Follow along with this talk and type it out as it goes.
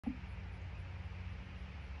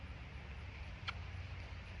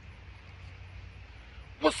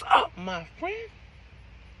What's up, my friend?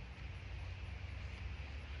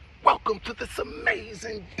 Welcome to this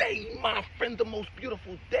amazing day, my friend. The most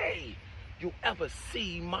beautiful day you'll ever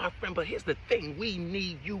see, my friend. But here's the thing, we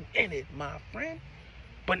need you in it, my friend.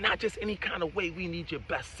 But not just any kind of way, we need your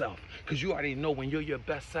best self. Because you already know when you're your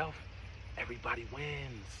best self, everybody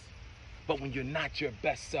wins. But when you're not your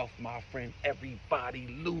best self, my friend, everybody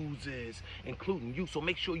loses, including you. So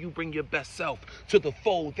make sure you bring your best self to the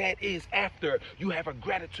fold. That is after you have a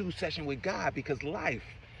gratitude session with God, because life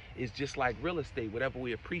is just like real estate. Whatever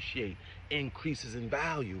we appreciate increases in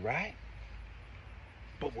value, right?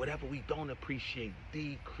 But whatever we don't appreciate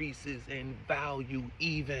decreases in value,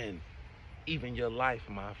 even your life,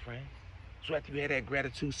 my friend. So after you had that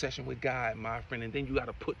gratitude session with God, my friend, and then you got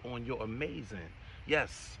to put on your amazing.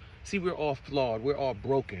 Yes. See, we're all flawed, we're all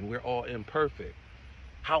broken, we're all imperfect.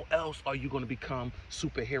 How else are you going to become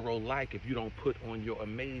superhero-like if you don't put on your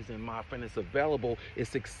amazing, my friend? It's available,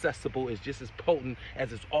 it's accessible, it's just as potent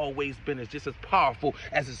as it's always been, it's just as powerful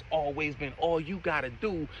as it's always been. All you got to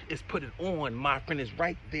do is put it on, my friend. It's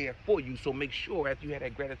right there for you. So make sure after you had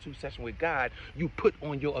that gratitude session with God, you put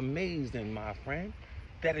on your amazing, my friend.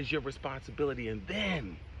 That is your responsibility. And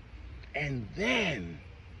then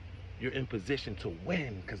you're in position to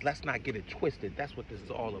win, because let's not get it twisted. That's what this is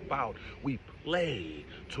all about. We play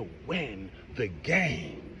to win the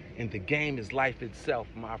game, and the game is life itself,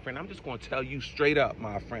 my friend. I'm just going to tell you straight up,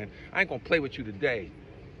 my friend. I ain't going to play with you today.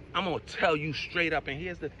 I'm going to tell you straight up, and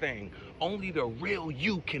here's the thing. Only the real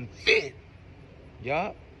you can fit.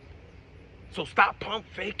 Yup. So stop pump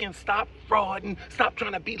faking, stop frauding, stop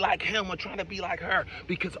trying to be like him or trying to be like her,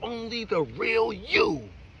 because only the real you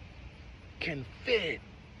can fit.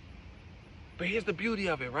 But here's the beauty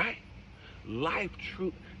of it, right?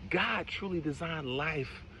 God truly designed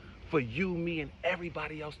life for you, me, and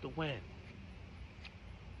everybody else to win.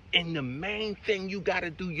 And the main thing you got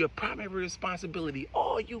to do, your primary responsibility,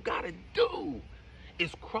 all you got to do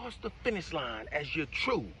is cross the finish line as your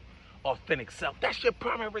true, authentic self. That's your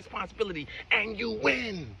primary responsibility, and you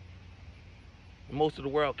win. Most of the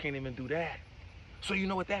world can't even do that. So you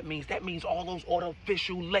know what that means? That means all those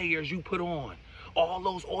artificial layers you put on. All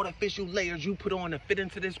those artificial layers you put on to fit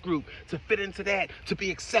into this group, to fit into that, to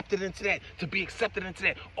be accepted into that, to be accepted into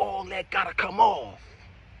that. All that gotta come off.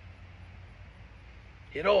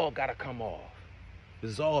 It all gotta come off.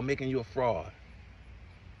 This is all making you a fraud.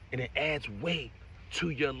 And it adds weight to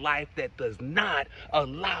your life that does not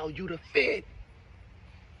allow you to fit.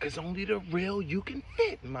 Because only the real you can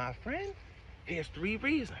fit, my friend. Here's 3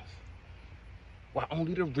 reasons why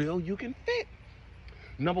only the real you can fit.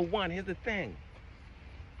 Number 1, here's the thing.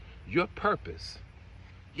 Your purpose,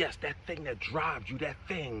 yes, that thing that drives you, that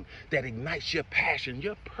thing that ignites your passion,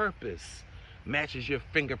 your purpose matches your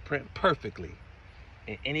fingerprint perfectly.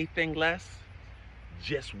 And anything less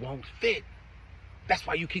just won't fit. That's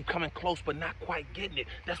why you keep coming close but not quite getting it.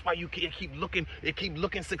 That's why you keep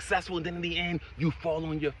looking successful, and then in the end, you fall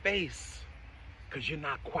on your face because you're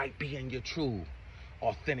not quite being your true,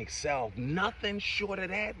 authentic self. Nothing short of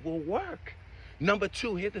that will work. Number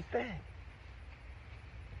 2, here's the thing.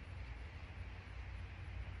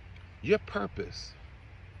 Your purpose,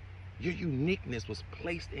 your uniqueness was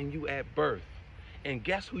placed in you at birth. And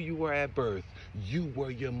guess who you were at birth? You were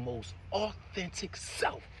your most authentic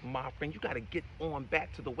self, my friend. You got to get on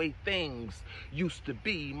back to the way things used to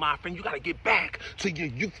be, my friend. You got to get back to your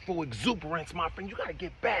youthful exuberance, my friend. You got to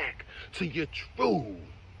get back to your true,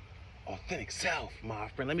 authentic self, my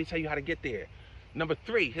friend. Let me tell you how to get there. Number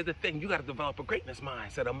 3, here's the thing. You got to develop a greatness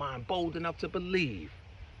mindset, a mind bold enough to believe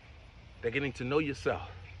that getting to know yourself,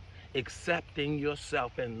 accepting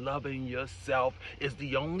yourself, and loving yourself is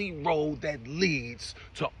the only road that leads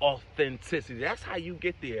to authenticity. That's how you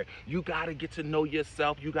get there. You got to get to know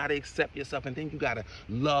yourself. You got to accept yourself. And then you got to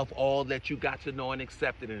love all that you got to know and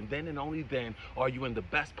accept it. And then and only then are you in the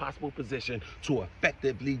best possible position to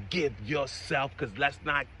effectively give yourself. Because let's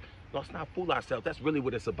not fool ourselves. That's really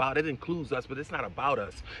what it's about. It includes us, but it's not about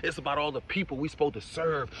us. It's about all the people we're supposed to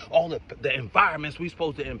serve, all the environments we're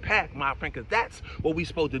supposed to impact, my friend, because that's what we're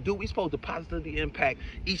supposed to do. We're supposed to positively impact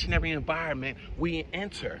each and every environment we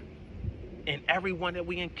enter. And everyone that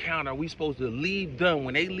we encounter, we're supposed to leave them.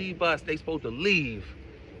 When they leave us, they're supposed to leave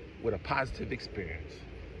with a positive experience.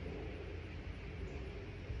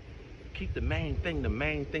 Keep the main thing the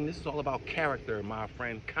main thing. This is all about character, my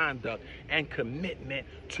friend, conduct, and commitment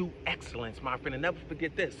to excellence, my friend. And never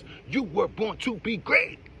forget this. You were born to be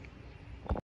great.